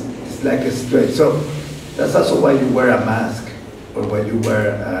 It's like a strange. So that's also why you wear a mask, or why you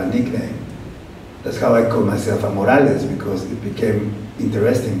wear a nickname. That's how I call myself Amorales, because it became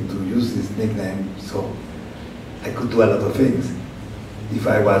interesting to use this nickname, so I could do a lot of things. If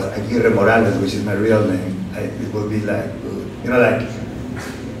I was Carlos Amorales, which is my real name, it would be like, you know, like,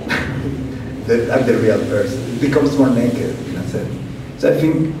 I'm the real person. It becomes more naked, in a sense. So I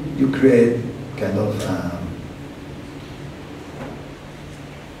think you create kind of,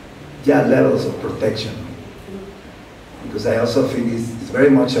 levels of protection. Because I also think it's very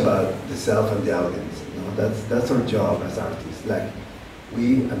much about the self and the audience. You know? That's our job as artists, like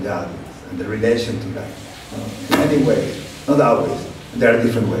we and the audience, and the relation to that. You know? In many ways, not always. There are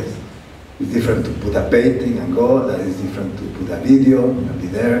different ways. It's different to put a painting and go, that is different to put a video and be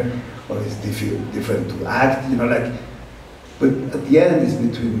there, or it's different to act, you know, like, but at the end it's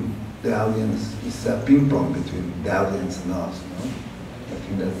between the audience, it's a ping pong between the audience and us, you know? I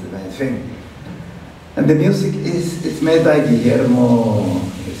think that's the main thing. And the music it's made by Guillermo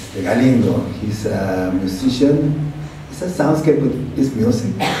Galindo. He's a musician. It's a soundscape with his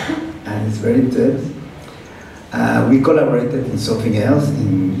music, and it's very intense. We collaborated in something else,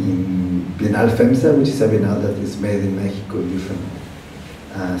 in Bienal FEMSA, which is a bienal that is made in Mexico, in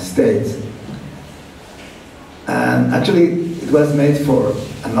different states. And actually, it was made for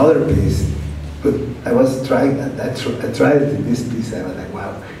another piece, but I was trying, I tried it in this piece, and I was like,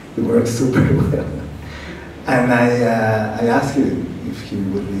 wow, it works super well. And I asked him if he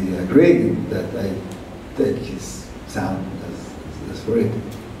would be agreeing that I take his sound as for it.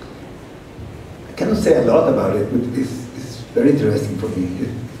 I cannot say a lot about it, but it's very interesting for me. It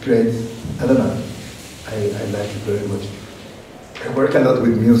creates, I don't know, I like it very much. I work a lot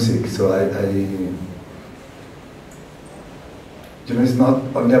with music, so you know, it's not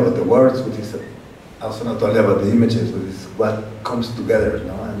only about the words, but it's also not only about the images, but it's what comes together, you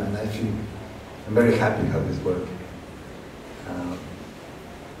know, and I feel I'm very happy how this works.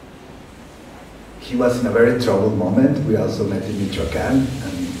 He was in a very troubled moment. We also met in Michoacan,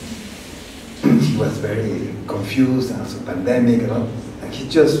 and he was very confused, and also pandemic, you know, and he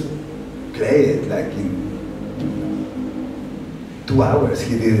just played it like in 2 hours.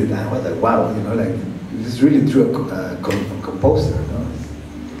 He did it, and I was like, wow, you know, like, this is really true a composer, you know.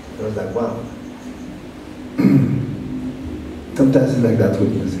 I was like, wow. Sometimes it's like that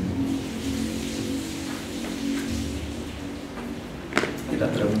with music. Y la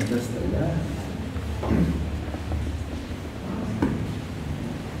pregunta está allá.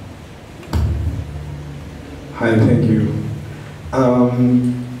 Hi, thank you.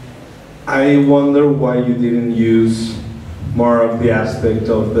 I wonder why you didn't use more of the aspect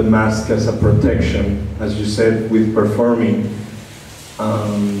of the mask as a protection, as you said, with performing.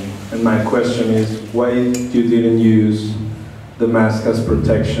 And my question is, why you didn't use the mask as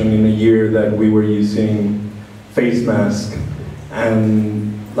protection in a year that we were using face mask?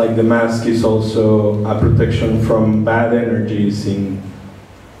 And like the mask is also a protection from bad energies.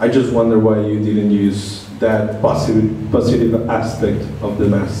 I just wonder why you didn't use that positive aspect of the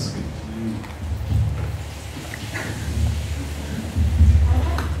mask.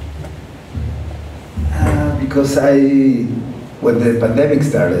 Because when the pandemic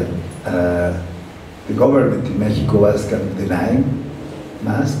started, the government in Mexico was kind of denying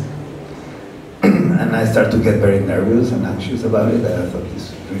masks. And I started to get very nervous and anxious about it. I thought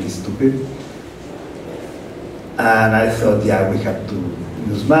this was really stupid. And I thought, yeah, we have to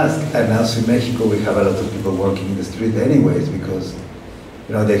use masks. And also in Mexico, we have a lot of people working in the street anyways, because,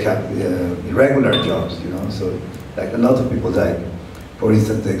 you know, they have irregular jobs, you know, so like a lot of people died. For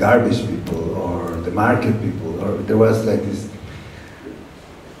instance, the garbage people or the market people, or there was like this.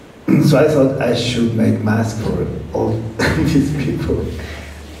 So I thought I should make masks for all these people.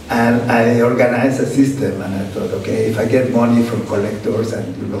 And I organized a system, and I thought, okay, if I get money from collectors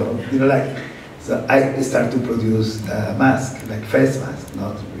and, you know, like, so I started to produce masks, like face masks,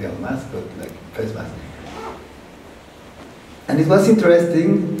 not real masks, but like face masks. And it was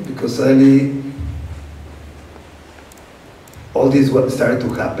interesting because suddenly all this started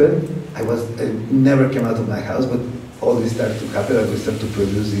to happen. I never came out of my house, but all this started to happen, and we started to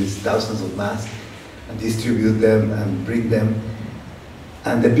produce these thousands of masks and distribute them and bring them.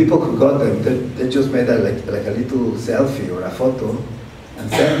 And the people who got them, they just made like a little selfie or a photo and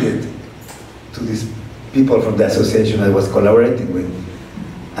sent it to these people from the association I was collaborating with.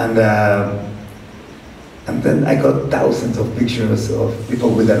 And then I got thousands of pictures of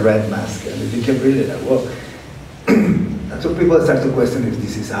people with a red mask, and it became really like, whoa. And so people started to question if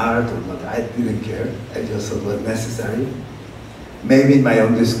this is art or not. I didn't care. I just thought it was necessary. Maybe in my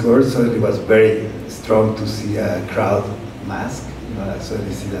own discourse, so it was very strong to see a crowd mask. You know, so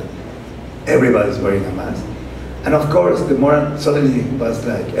you see that everybody's wearing a mask. And of course, the more suddenly it was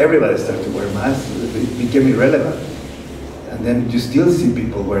like everybody started to wear masks, it became irrelevant. And And then you still see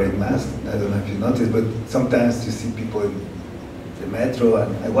people wearing masks. I don't know if you noticed, but sometimes you see people in the metro,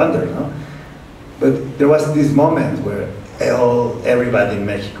 and I wonder, no? But there was this moment where everybody in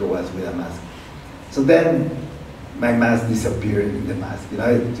Mexico was with a mask. So then my mask disappeared in the mask. You know,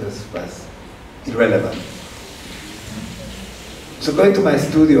 it just was irrelevant. So going to my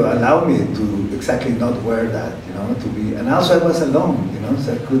studio allowed me to exactly not wear that, you know, to be, and also I was alone, you know,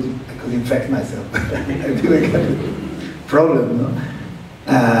 so I could infect myself. I didn't have a problem, no?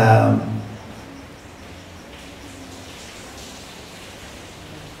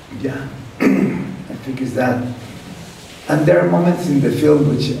 Yeah, I think it's that. And there are moments in the film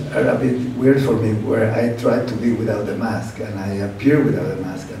which are a bit weird for me, where I try to be without the mask, and I appear without a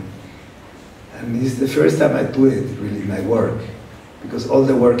mask. And it's the first time I do it, really, in my work. Because all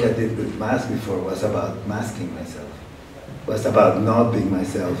the work I did with mask before was about masking myself. Was about not being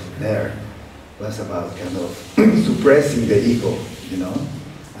myself there. Was about kind of suppressing the ego, you know?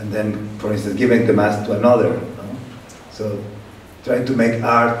 And then, for instance, giving the mask to another. You know? So, trying to make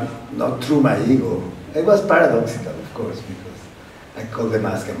art not through my ego. It was paradoxical, of course, because I call the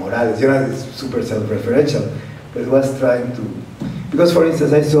mask Amorales. You know, it's super self-referential, but it was trying to, because for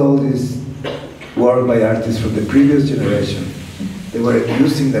instance, I saw this work by artists from the previous generation. They were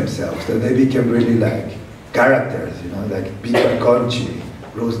using themselves, so they became really like characters, you know, like Peter Conchi,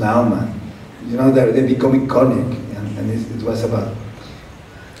 Rose Naumann. You know, they become iconic, and it was about.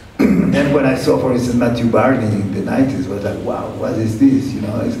 And when I saw, for instance, Matthew Barney in the 90s, was like, wow, what is this? You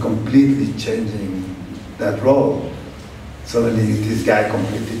know, it's completely changing that role. Suddenly, this guy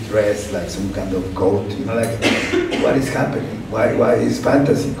completely dressed like some kind of goat, you know, like, what is happening? Why is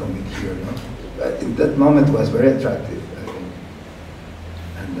fantasy coming here? You know? But in that moment, it was very attractive, I think.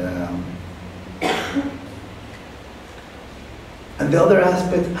 And the other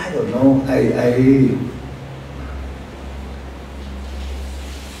aspect, I don't know,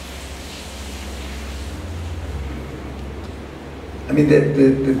 I mean,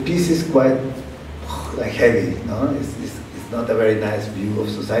 the piece is quite like heavy, no? It's not a very nice view of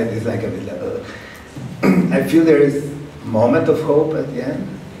society. It's like a bit like, I feel there is a moment of hope at the end,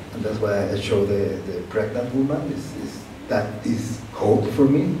 and that's why I show the pregnant woman. That is hope for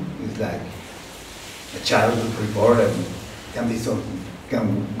me. It's like a child reborn and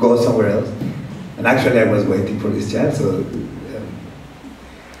can go somewhere else. And actually, I was waiting for this child, so.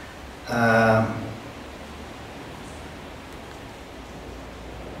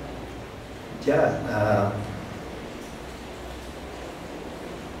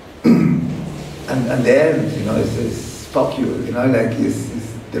 And then, you know, it's fuck you, you know, like it's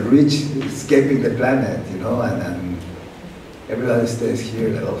the rich escaping the planet, you know, and everybody stays here,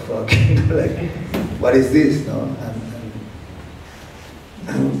 like, oh fuck, you know, like, what is this, no?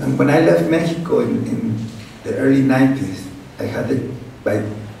 And when I left Mexico in the early 90s, I had it by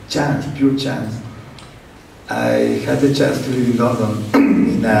chance, pure chance. I had the chance to live in London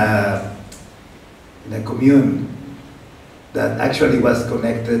in a commune that actually was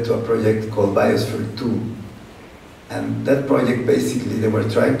connected to a project called Biosphere 2. And that project, basically, they were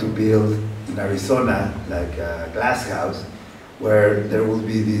trying to build in Arizona, like a glass house, where there will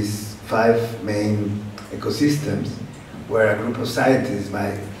be these 5 main ecosystems, where a group of scientists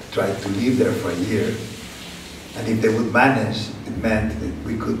might try to live there for a year. And if they would manage, it meant that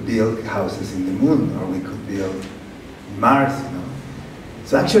we could build houses in the moon, or we could build in Mars, you know.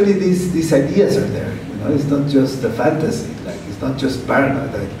 So actually these ideas are there, you know, it's not just a fantasy, like it's not just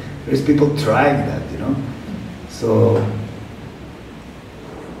paranoid, like there's people trying that, you know. So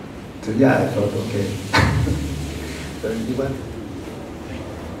yeah, I thought, okay. So you want?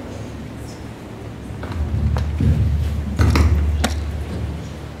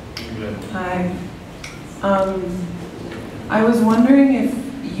 Hi. I was wondering if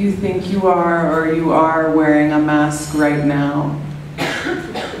you think you are wearing a mask right now. I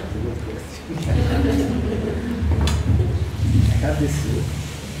have this suit.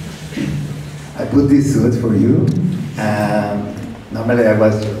 I put this suit for you. Normally I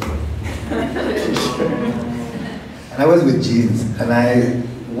was and I was with jeans, and I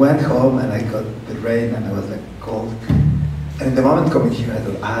went home and I got the rain and I was like cold. And in the moment coming here, I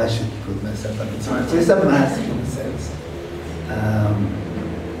thought, I should put myself on it. So it's a mask in a sense.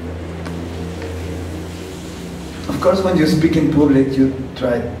 Of course, when you speak in public, you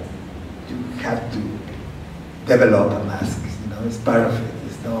have to develop a mask. You know, it's part of it.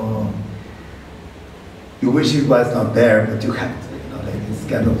 It's no. You wish it was not there, but you have to. You know, like it's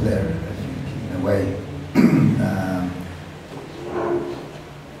kind of there, I think, in a way.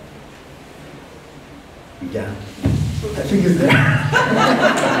 Yeah. I think it's there.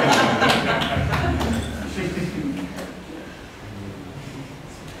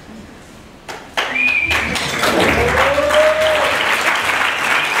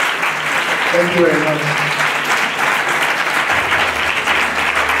 Thank you very much.